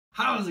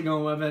How's it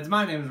going, webheads?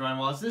 My name is Ryan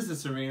Walsh. This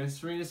is Sarena.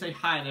 Sarena, say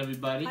hi to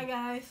everybody. Hi,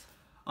 guys.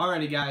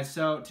 Alrighty, guys.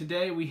 So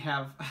today we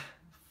have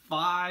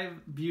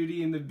 5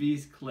 Beauty and the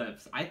Beast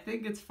clips. I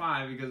think it's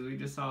 5 because we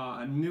just saw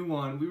a new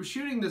one. We were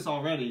shooting this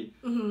already,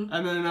 and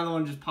then another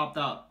one just popped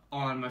up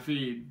on my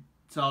feed.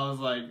 So I was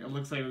like, it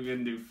looks like we're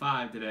going to do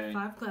 5 today.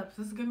 5 clips.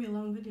 This is going to be a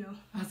long video.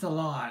 That's a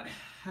lot.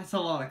 That's a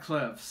lot of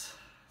clips.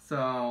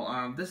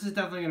 So this is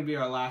definitely going to be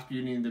our last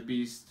Beauty and the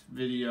Beast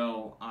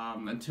video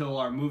until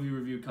our movie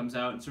review comes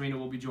out, and Sarena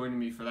will be joining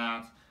me for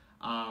that.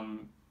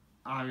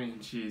 I mean,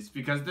 jeez,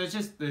 because there's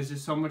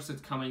just so much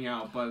that's coming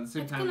out, but at the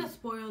same time, it's gonna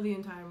spoil the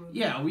entire movie.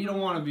 Yeah, we don't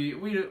want to be.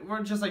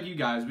 We're just like you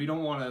guys. We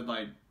don't want to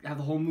like have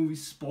the whole movie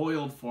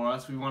spoiled for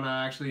us. We want to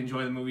actually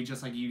enjoy the movie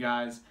just like you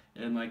guys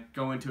and like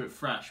go into it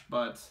fresh.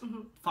 But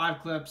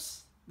 5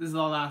 clips. This is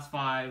the last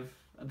 5.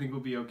 I think we'll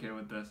be okay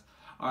with this.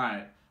 All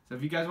right. So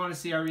if you guys want to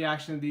see our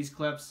reaction to these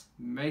clips,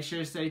 make sure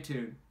to stay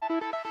tuned.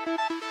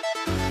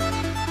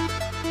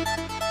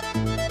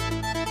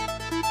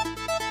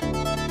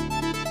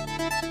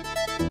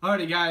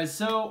 Alrighty, guys,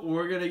 so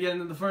we're gonna get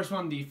into the first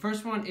one. The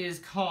first one is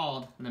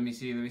called, let me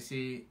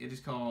see. It is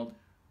called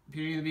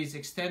Beauty and the Beast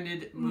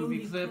Extended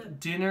Movie Clip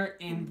Dinner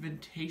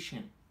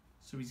Invitation.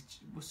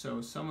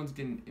 So someone's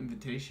getting an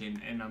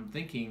invitation, and I'm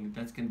thinking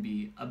that's gonna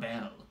be a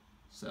bell.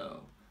 So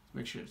let's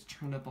make sure it's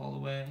turned up all the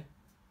way,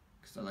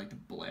 because I like to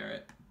blare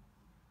it.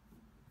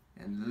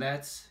 And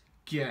let's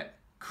get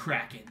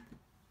cracking.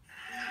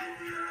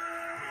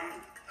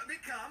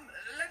 Come,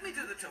 let me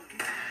do the talking.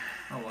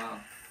 Oh, wow.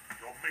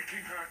 You're making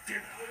her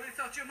dinner. Well, we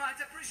thought you might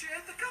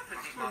appreciate the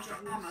company, Master.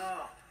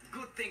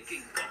 Good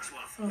thinking,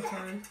 Cogsworth. Oh,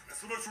 sorry.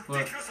 That's the most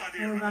ridiculous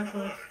idea We're I've back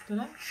ever with... heard. Did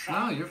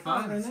I? No, you're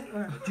fine.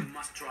 But you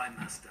must try,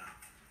 Master.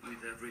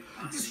 With every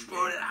passing day,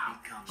 you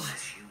become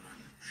less human.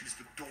 She's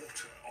the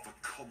daughter of a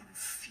common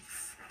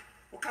thief.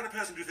 What kind of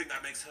person do you think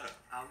that makes her?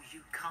 Oh,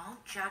 you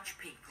can't judge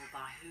people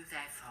by who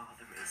their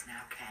father is,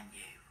 now can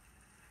you?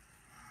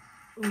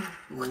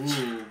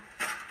 Ooh.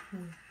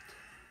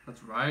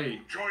 That's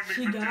right. Join me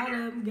She for got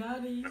dinner. him,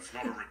 got him. That's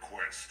not a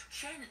request.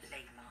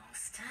 Gently,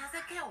 Master.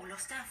 The girl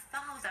lost her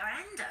father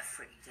and her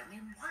freedom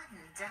in one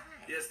day.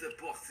 Yes, the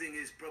poor thing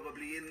is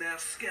probably in there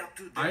scared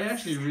to death. I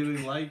actually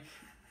really like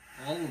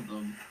all of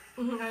them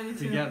I do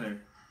too. together.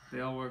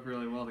 They all work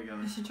really well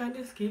together. Is she trying to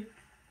escape?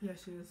 Yeah,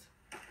 she is.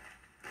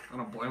 I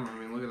don't blame her. I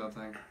mean, look at that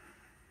thing.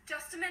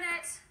 Just a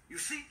minute. You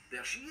see,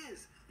 there she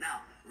is.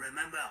 Now,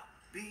 remember,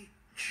 be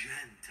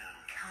gentle.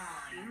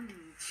 Kind.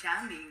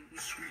 Charming.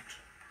 Sweet.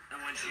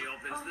 And when she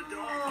opens the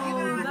door,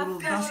 Oh, a little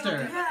that's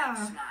duster. Yeah.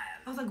 smile.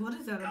 I was like, what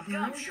is that, a Come,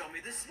 beard? show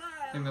me the I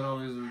smile. think that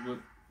always is what.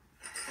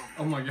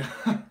 Oh my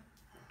god.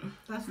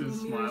 That's Good when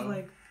Lumire's smile.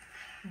 like,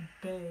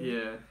 babe.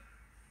 Yeah.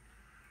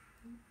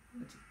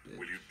 That's a bitch.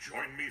 Will you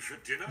join me for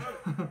dinner?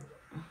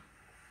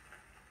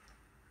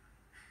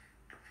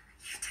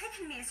 You've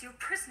taken me as your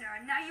prisoner,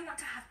 and now you want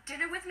to have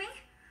dinner with me?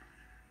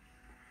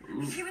 Ooh,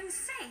 Are you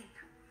insane?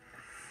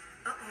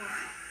 Uh-oh.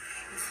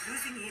 He's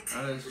losing it.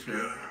 that is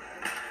true.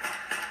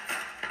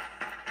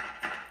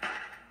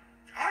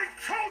 I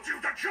told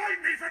you to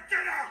join me for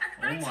dinner!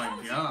 Oh I my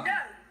told god. you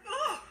no.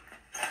 Oh,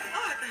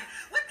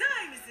 what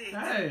time is it?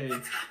 Hey,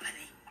 What's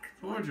happening?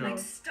 poor Joe. I'd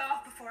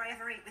starve before I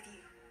ever ate with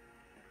you.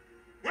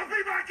 Well,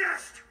 be my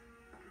guest!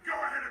 Go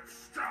ahead and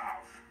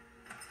starve!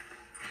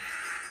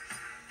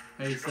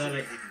 Hey, you said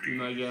it. Be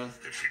my guest.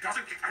 If she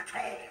doesn't eat at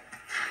all.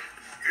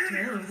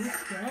 Dude, this is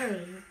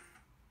scary. I'm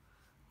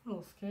a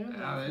little scared.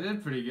 Yeah, they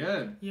did pretty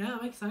good. Yeah,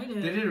 I'm excited.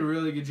 They did a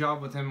really good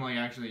job with him, like,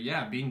 actually,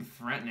 yeah, being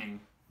threatening.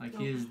 Like,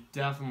 he is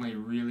definitely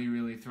really,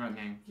 really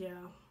threatening. Yeah.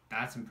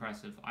 That's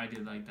impressive. I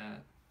did like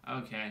that.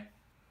 Okay.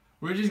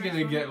 We're just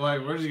gonna get,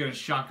 like, we're just gonna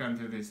shotgun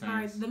through these things.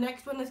 Alright, the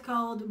next one is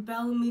called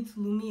Belle Meets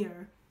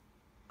Lumiere.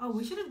 Oh,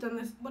 we should have done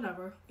this,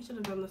 whatever. We should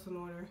have done this in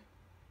order.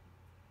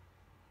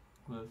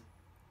 Liz.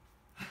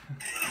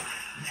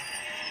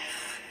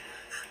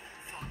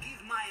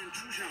 Forgive my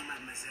intrusion,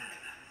 mademoiselle,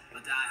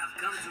 but I have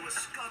come to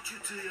escort you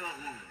to your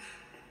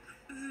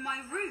room.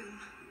 My room?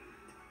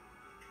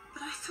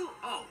 But I thought...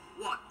 Oh,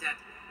 what, that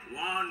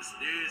once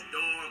this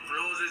door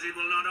closes, it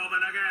will not open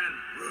again?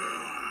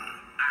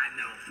 I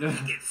know,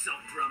 it gets so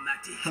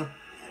dramatic.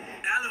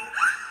 Hello?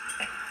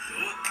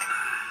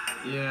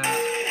 Yeah.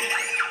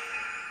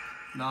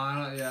 No, I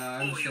don't, yeah, I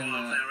Oh, you understand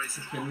are that. very You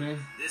kidding strong. me?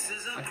 This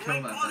is I a killed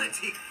great that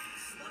quality.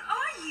 What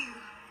are you?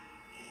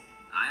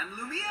 I am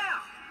Lumiere.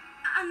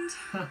 And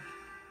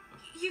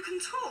you can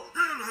talk?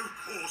 Well, of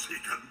course he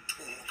can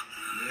talk.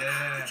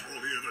 Yeah. That's all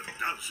he ever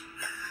does.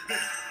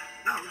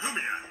 Now,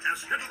 Lumiere,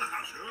 as head of the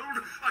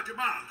household, I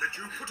demand that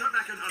you put her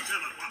back in her cell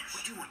at once.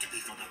 What do you want to be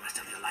for the rest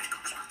of your life,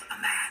 Cogsworth? A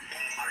man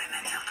or a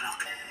mental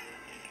clock?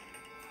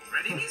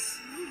 Ready, miss?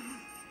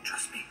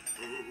 Trust me.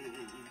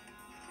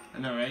 I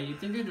know, right? You'd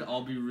think they'd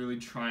all be really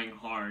trying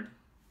hard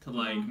to,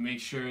 like, make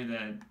sure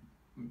that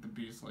the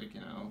Beast, like, you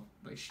know,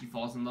 like, she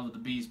falls in love with the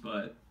Beast,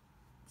 but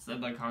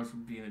instead, like,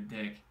 Cogsworth being a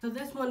dick. So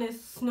this one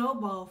is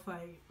Snowball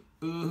Fight.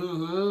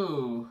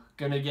 Ooh,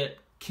 gonna get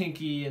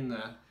kinky in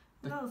the...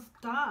 No,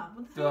 stop.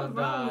 What the hell is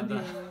wrong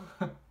with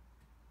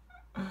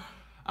you?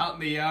 Out in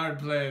the yard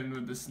playing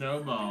with the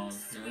snowballs.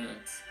 Sweet Yeah.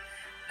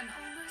 and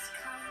almost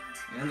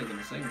kind. And they're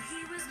gonna sing.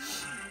 He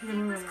was mean,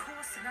 he was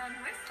coarse and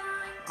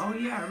unrefined. Oh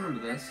yeah, I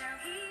remember this. Now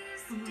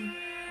he's dear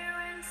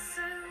and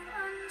so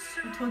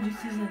unsure. I told you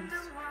seasons. Wonder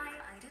why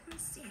I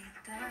didn't see it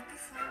there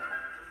before.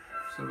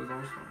 So it was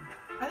also.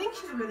 I think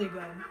she's really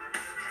good.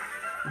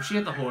 Was she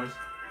at the horse?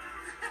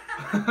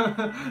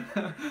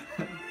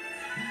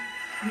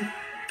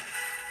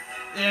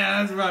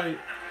 Yeah, that's right.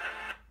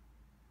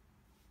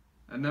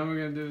 And then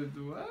we're gonna do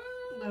the what?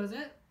 That was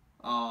it?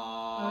 Aww.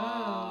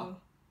 Oh.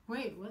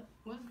 Wait, what's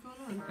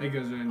going on? It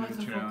goes into That's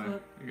the a full trailer.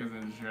 clip. It goes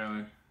into the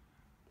trailer.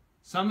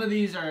 Some of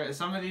these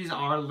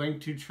are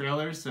linked to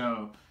trailers,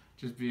 so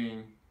just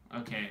being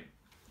okay.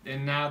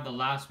 And now the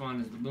last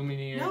one is the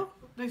Lumiere. No,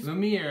 there's.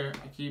 Lumiere,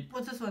 I keep.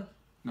 What's this one?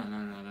 No,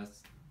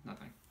 that's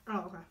nothing. Oh,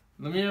 okay.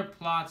 Lumiere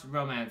plots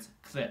romance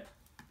clip.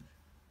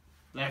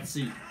 Let's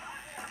see.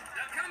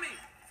 They're coming!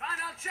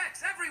 Final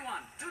checks,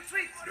 everyone! Too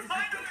sweet! No, you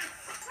don't.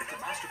 If the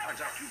master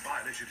finds out you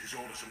violated his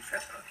orders and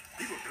fed her,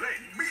 he will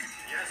blame me.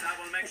 Yes, I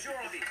will make sure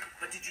of it.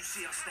 But did you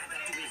see us stand up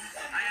to him?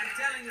 I am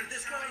telling you,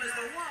 this girl is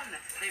the one.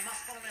 They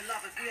must fall in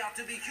love if we are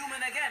to be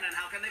human again. And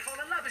how can they fall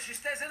in love if she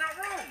stays in her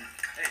room?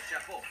 Hey,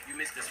 Chapeau, you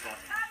missed the spot.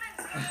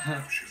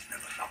 She'll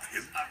never love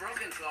him. A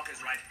broken clock is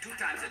right 2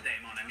 times a day,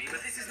 mon ami,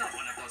 but this is not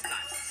one of those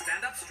times.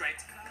 Stand up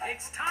straight.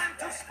 It's time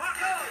to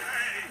sparkle!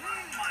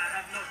 I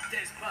have no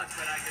taste buds,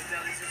 but I can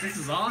tell This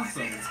is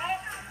awesome.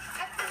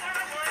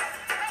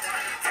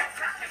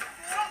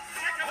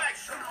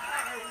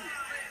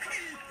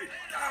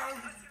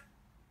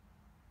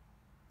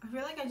 I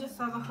feel like I just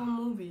saw the whole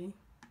movie.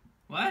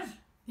 What?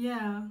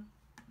 Yeah.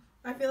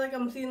 I feel like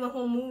I'm seeing the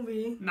whole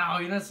movie. No,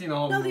 you're not seeing the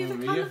whole No, movie. these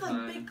are kind You're of like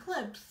fine. big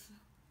clips.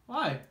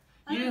 Why?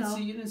 I You don't know.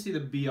 didn't see the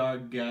BR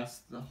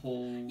guest the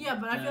whole. Yeah,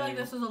 but I feel like thing.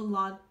 this was a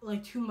lot,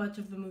 like too much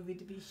of the movie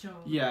to be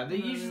shown. Yeah, they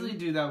You know what I usually mean?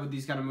 do that with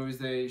these kind of movies.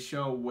 They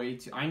show way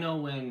too. I know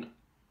when,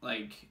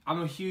 like,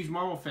 I'm a huge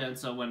Marvel fan,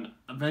 so when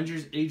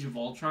Avengers: Age of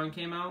Ultron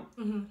came out,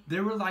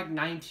 there were like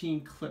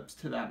 19 clips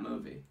to that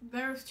movie,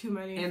 There's too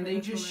many. and for they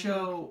this just one, I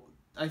think. show.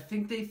 I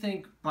think they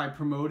think by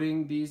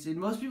promoting these, and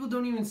most people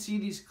don't even see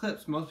these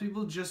clips. Most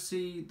people just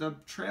see the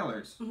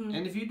trailers.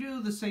 And if you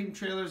do the same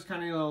trailers,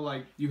 kind of, you know,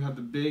 like you have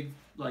the big,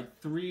 like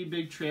 3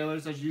 big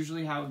trailers. That's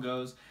usually how it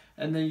goes.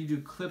 And then you do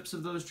clips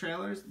of those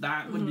trailers.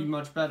 That would be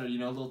much better. You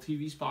know, little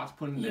TV spots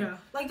put in there. Yeah,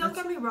 like don't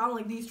get me wrong,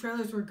 like these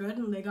trailers were good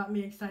and they got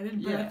me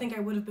excited, but I Yeah. think I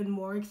would have been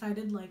more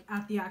excited like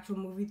at the actual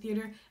movie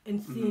theater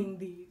and seeing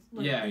these,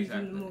 like Yeah, these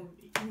in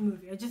exactly. the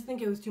movie. I just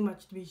think it was too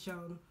much to be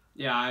shown.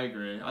 Yeah, I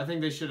agree. I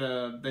think they should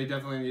have. They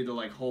definitely need to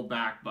like hold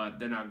back, but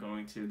they're not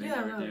going to. They Yeah,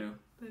 never no. do.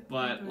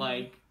 But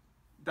like,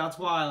 that's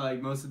why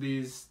like most of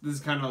these. This is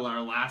kind of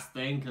our last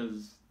thing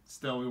because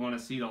still we want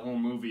to see the whole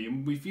movie,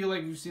 and we feel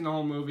like we've seen the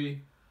whole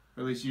movie.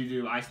 Or at least you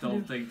do. I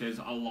still think there's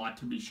a lot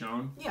to be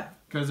shown. Yeah.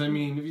 Because I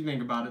mean, if you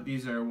think about it,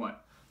 these are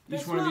what. Each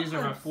They're one of small these are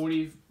about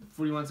clips.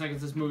 41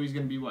 seconds. This movie's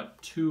gonna be what,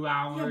 2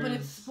 hours? Yeah, but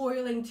it's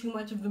spoiling too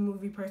much of the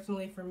movie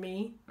personally for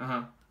me.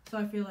 Uh-huh. So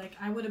I feel like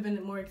I would have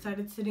been more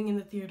excited sitting in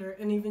the theater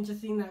and even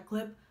just seeing that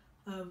clip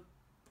of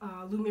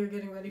Lumiere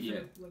getting ready for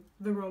Yeah.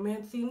 the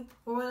romance scene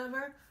or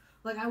whatever.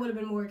 Like I would have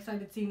been more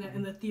excited seeing that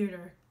in the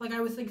theater. Like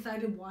I was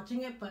excited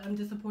watching it, but I'm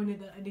disappointed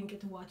that I didn't get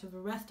to watch the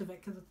rest of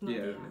it because it's not the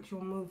Yeah.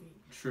 actual movie.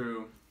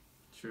 True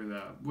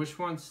that. Which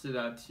one stood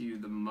out to you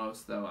the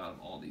most, though, out of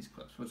all these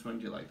clips? Which one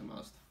did you like the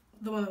most?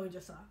 The one that we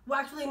just saw. Well,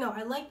 actually, no.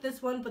 I like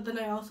this one, but then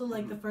I also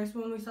like the first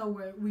one we saw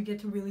where we get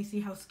to really see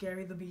how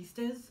scary the beast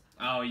is.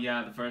 Oh,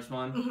 yeah, the first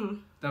one? Mm-hmm.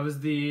 That was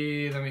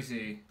the, let me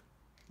see,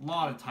 a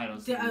lot of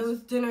titles. to I these.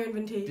 was dinner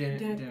invitation.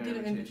 Dinner Dinner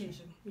invitation.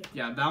 invitation. Yeah.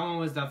 Yeah, that one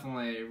was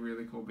definitely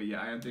really cool, but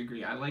yeah, I have to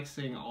agree. I like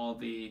seeing all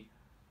the,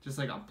 just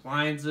like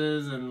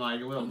appliances and like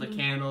little the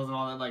candles and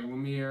all that, like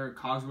Lumiere,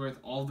 Cogsworth,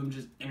 all of them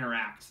just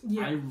interact.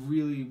 Yeah. I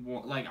really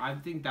want, like, I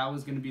think that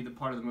was going to be the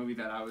part of the movie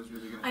that I was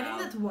really going to I think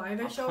that's why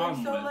they're a showing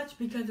problem so with. much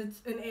because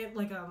it's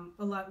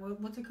a lot.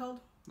 What's it called?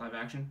 Live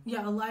action?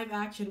 Yeah, a live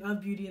action of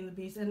Beauty and the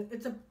Beast, and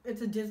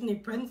it's a Disney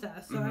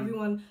princess, so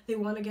Mm-hmm. they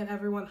want to get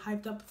everyone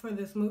hyped up for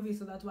this movie,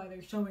 so that's why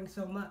they're showing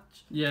so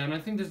much. Yeah, and I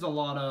think there's a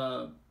lot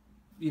of,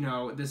 you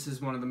know, this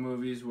is one of the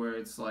movies where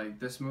it's like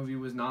this movie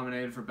was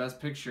nominated for Best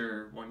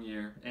Picture one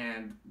year,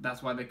 and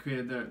that's why they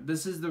created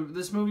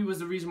this movie was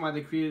the reason why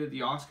they created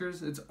the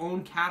Oscars, its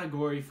own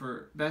category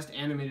for Best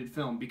Animated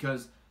Film,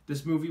 because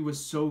this movie was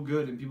so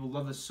good and people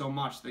love this so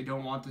much, they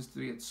don't want this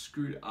to get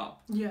screwed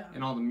up. Yeah.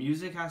 And all the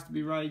music has to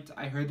be right.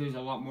 I heard there's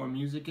a lot more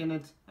music in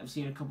it. I've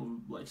seen a couple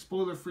of like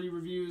spoiler-free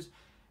reviews,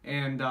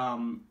 and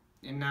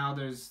now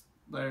there's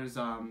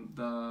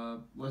I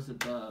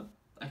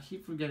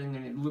keep forgetting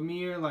their name.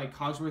 Lumiere, like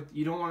Cogsworth,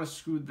 you don't want to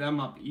screw them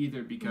up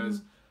either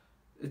because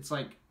it's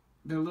like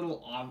they're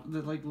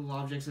like little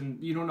objects,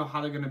 and you don't know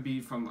how they're gonna be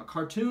from a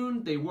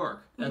cartoon. They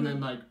work, and then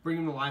like bring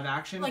them to live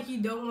action. Like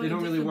you don't want They to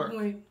don't really work.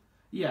 disappoint.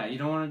 Yeah, you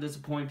don't want to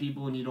disappoint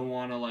people, and you don't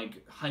want to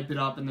like hype it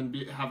up and then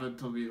have it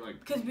to be like.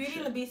 Because Beauty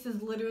and the Beast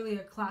is literally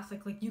a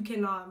classic. Like you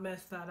cannot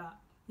mess that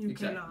up. You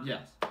cannot.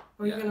 Yes.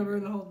 Or you're gonna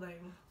ruin the whole thing.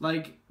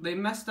 Like they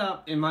messed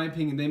up, in my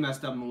opinion, they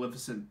messed up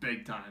Maleficent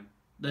big time.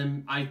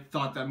 then I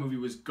thought that movie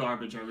was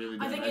garbage. I really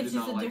did. I think it's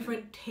just a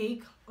different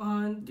take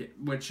on. Yeah,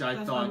 which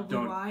I thought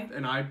don't. Why.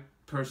 And I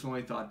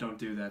personally thought don't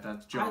do that.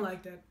 That's junk. I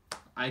liked it.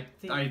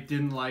 I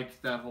didn't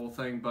like that whole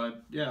thing,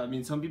 but yeah, I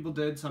mean, some people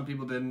did, some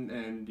people didn't,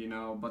 and you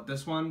know, but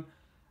this one,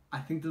 I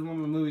think this is one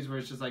of the movies where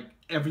it's just like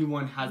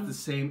everyone has the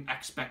same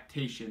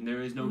expectation.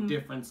 There is no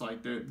difference.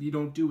 Like you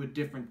don't do a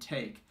different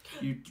take.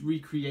 You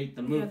recreate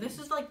the movie.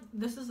 Yeah,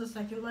 this is the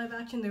second live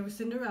action. There was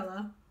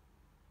Cinderella.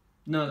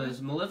 No,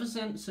 there's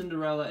Maleficent,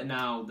 Cinderella, and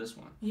now this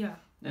one. Yeah.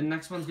 And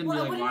next one's gonna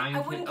be like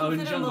Lion King. Oh,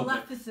 and Jungle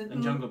Book.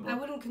 And Jungle Book. I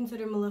wouldn't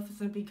consider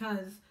Maleficent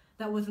because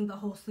that wasn't the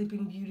whole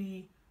Sleeping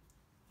Beauty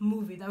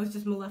movie. That was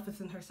just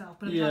Maleficent herself.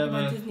 But I'm talking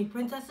about Disney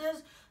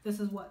princesses. This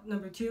is what,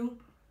 number 2?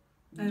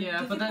 And yeah,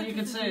 Disney but then you could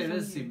princesses say it are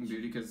is huge. Sleeping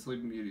Beauty because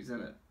Sleeping Beauty's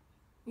in it.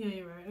 Yeah,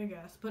 you're right, I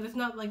guess. But it's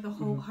not like the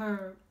whole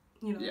her,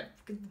 you know,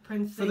 the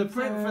prince. For the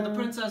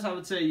princess, I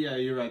would say, yeah,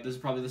 you're right. This is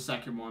probably the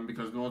second one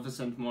because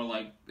Maleficent's more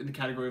like in the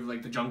category of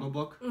like the Jungle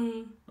Book,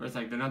 where it's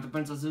like they're not the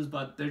princesses,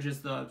 but they're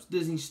just the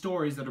Disney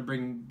stories that are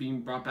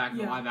being brought back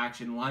in live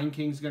action. Lion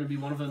King's gonna be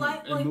one of them,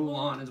 and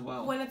Mulan as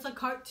well. When it's a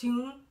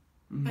cartoon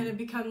and it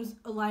becomes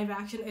a live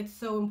action, it's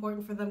so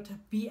important for them to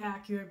be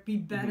accurate, be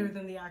better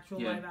than the actual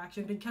live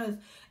action because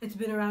it's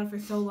been around for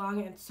so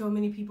long and so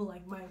many people,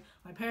 like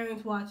my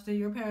parents watched it,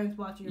 your parents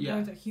watched it, your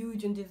parents are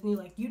huge in Disney.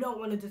 Like, you don't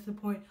want to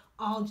disappoint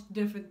all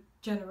different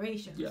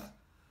generations. Yeah,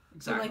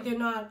 exactly. So,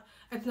 like,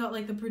 it's not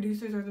like the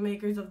producers or the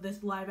makers of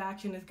this live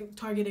action is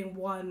targeting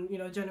one, you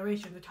know,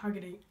 generation. They're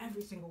targeting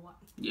every single one.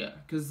 Yeah,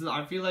 because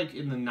I feel like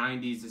in the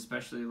 90s,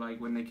 especially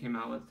like when they came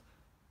out with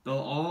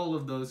all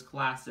of those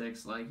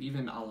classics, like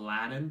even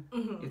Aladdin,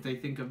 if they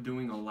think of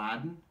doing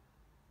Aladdin,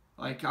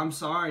 like, I'm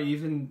sorry,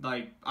 even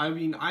like, I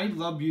mean, I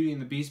love Beauty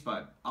and the Beast,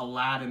 but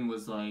Aladdin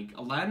was like,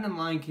 Aladdin and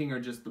Lion King are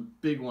just the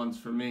big ones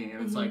for me,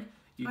 and it's like,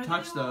 you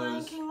touch those.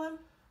 Lion King one?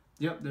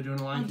 Yep, they're doing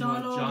a Lion King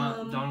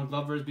one. Donald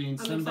Glover's being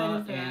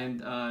Simba,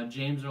 and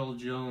James Earl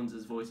Jones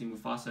is voicing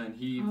Mufasa, and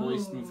he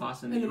voiced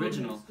Mufasa in the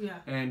original. Yeah.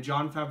 And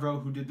Jon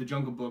Favreau, who did the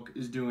Jungle Book,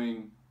 is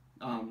doing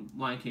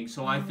Lion King.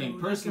 So I think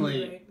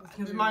personally,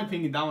 in my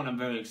opinion, that one I'm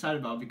very excited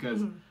about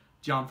because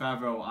Jon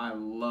Favreau, I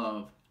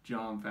love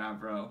Jon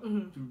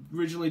Favreau.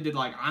 Originally did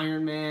like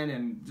Iron Man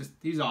and just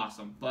he's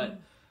awesome.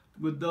 But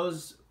with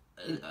those,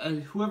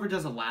 whoever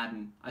does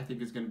Aladdin, I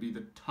think is going to be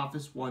the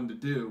toughest one to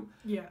do.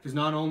 Yeah. Because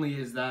not only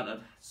is that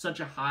such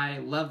a high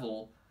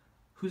level,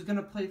 who's going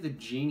to play the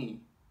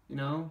genie? You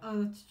know?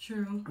 Oh, that's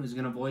true. Who's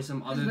going to voice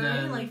him He's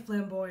very like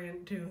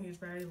flamboyant too. He's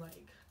very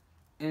like.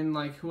 And,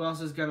 like, who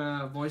else is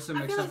gonna voice him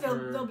except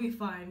for... they'll be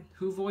fine.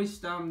 Who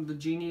voiced the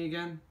genie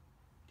again?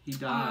 He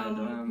died.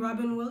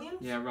 Robin Williams?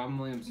 Yeah, Robin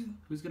Williams.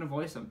 Who's gonna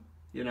voice him?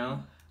 You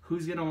know?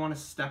 Who's gonna want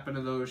to step into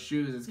those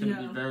shoes? It's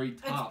gonna be very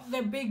tough.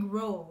 They're big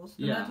roles.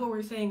 And that's what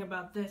we're saying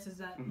about this, is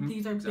that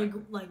these are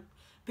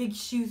big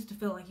shoes to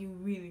fill. Like, you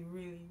really,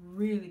 really,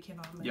 really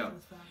cannot mess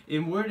with that.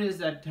 And word is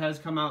that has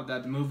come out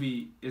that the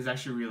movie is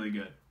actually really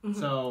good.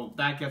 So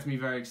that gets me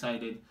very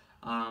excited.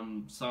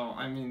 So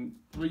I mean,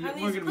 we're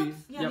gonna be.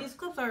 Yeah, these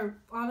clips are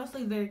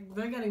honestly they're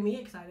getting me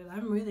excited.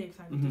 I'm really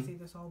excited to see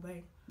this whole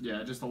thing.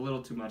 Yeah, just a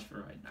little too much for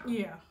right now.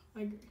 Yeah,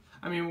 I agree.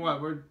 I mean,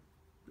 we're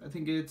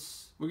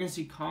gonna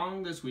see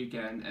Kong this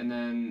weekend, and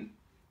then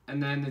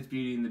it's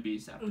Beauty and the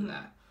Beast after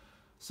that.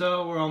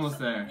 So we're almost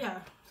there. Yeah,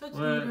 so it's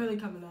really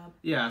coming up.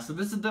 Yeah, so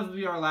this is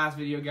definitely our last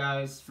video,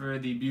 guys, for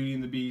the Beauty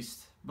and the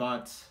Beast.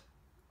 But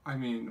I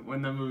mean,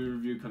 when the movie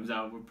review comes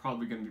out, we're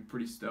probably gonna be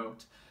pretty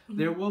stoked.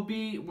 There will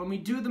be, when we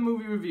do the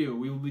movie review,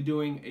 we will be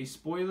doing a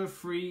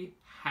spoiler-free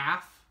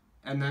half,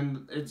 and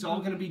then it's all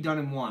going to be done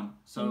in one.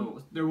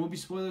 So there will be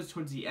spoilers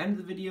towards the end of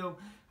the video,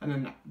 and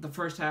then the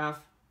first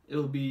half,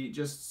 it'll be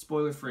just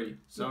spoiler-free.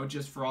 So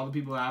just for all the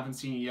people that haven't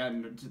seen it yet,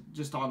 and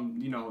just on,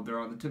 you know, they're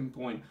on the tipping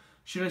point.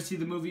 Should I see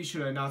the movie?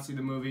 Should I not see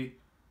the movie?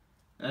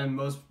 And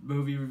most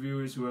movie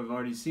reviewers who have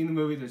already seen the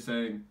movie, they're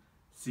saying,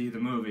 see the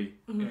movie.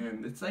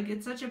 And it's like,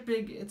 it's such a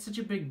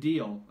big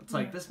deal. It's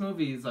like, this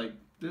movie is like,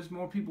 there's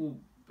more people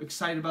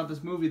excited about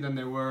this movie than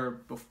there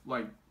were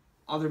like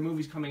other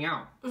movies coming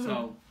out.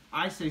 So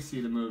I say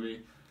see the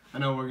movie. I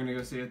know we're gonna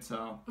go see it,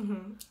 so.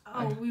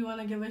 We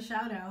want to give a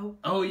shout out.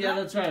 Oh yeah,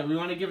 that's right. We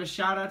want to give a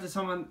shout out to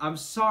someone. I'm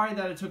sorry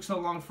that it took so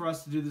long for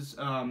us to do this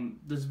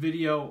this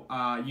video.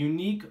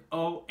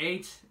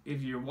 Unique08,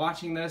 if you're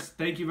watching this,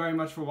 thank you very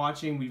much for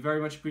watching. We very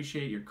much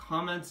appreciate your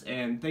comments,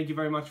 and thank you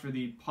very much for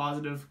the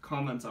positive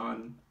comments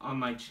on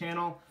my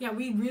channel. Yeah,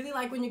 we really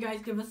like when you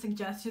guys give us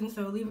suggestions.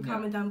 So leave a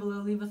comment down below.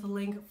 Leave us a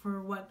link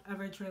for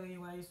whatever trailer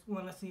you guys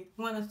want us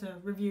to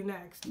review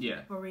next.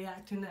 Yeah. Or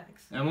react to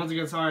next. And once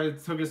again, sorry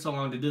it took us so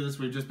long to do this.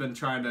 We've just been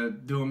trying to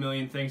do a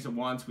million things at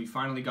once. We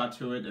finally got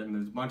to it, and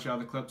there's a bunch of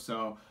other clips,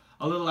 so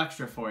a little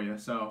extra for you.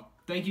 So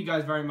thank you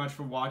guys very much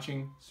for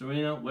watching.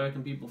 Serena, where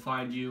can people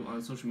find you on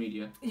social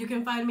media? You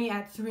can find me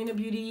at Sarena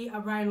Beauty.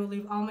 Ryan will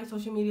leave all my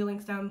social media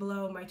links down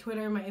below. My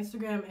Twitter, my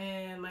Instagram,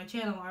 and my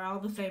channel are all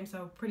the same,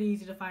 so pretty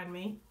easy to find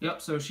me.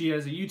 Yep, so she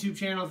has a YouTube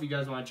channel if you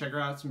guys want to check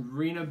her out.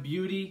 Sarena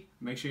Beauty.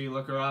 Make sure you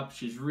look her up.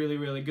 She's really,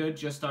 really good,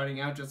 just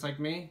starting out just like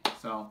me.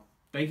 So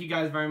thank you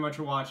guys very much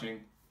for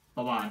watching.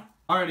 Bye-bye.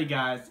 Alrighty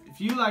guys, if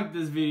you like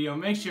this video,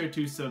 make sure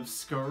to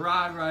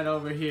subscribe right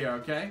over here,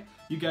 okay?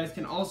 You guys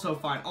can also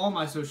find all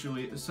my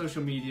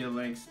social media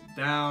links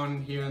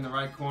down here in the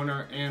right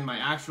corner, and my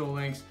actual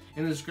links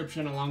in the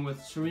description, along with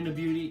Sarena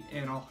Beauty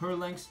and all her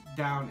links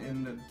down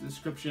in the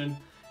description.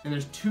 And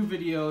there's 2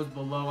 videos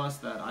below us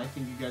that I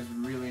think you guys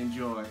would really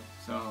enjoy.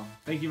 So,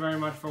 thank you very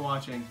much for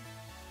watching.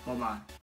 Bye-bye.